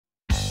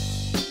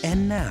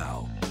And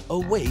now, a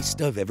waste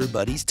of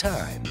everybody's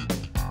time.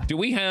 Do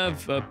we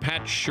have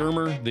Pat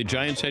Shurmur, the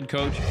Giants head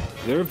coach?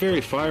 They're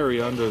very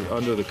fiery under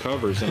the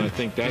covers, and I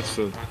think that's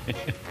the...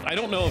 I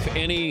don't know if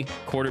any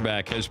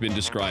quarterback has been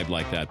described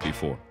like that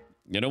before.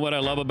 You know what I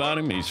love about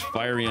him? He's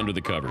fiery under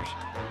the covers.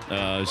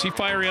 Is he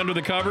fiery under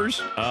the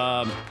covers?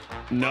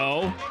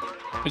 No.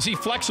 Is he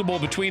flexible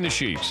between the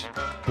sheets?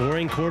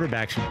 Boring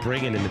quarterbacks should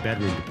bring it in the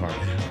bedroom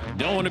department.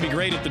 Don't want to be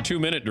great at the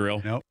 2-minute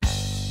drill. Nope.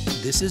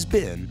 This has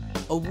been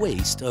a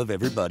waste of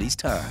everybody's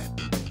time.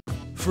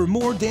 For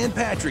more Dan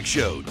Patrick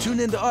Show, tune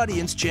into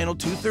Audience Channel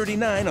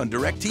 239 on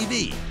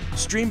DirecTV.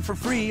 Stream for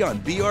free on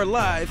BR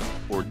Live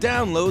or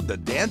download the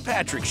Dan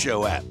Patrick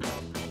Show app.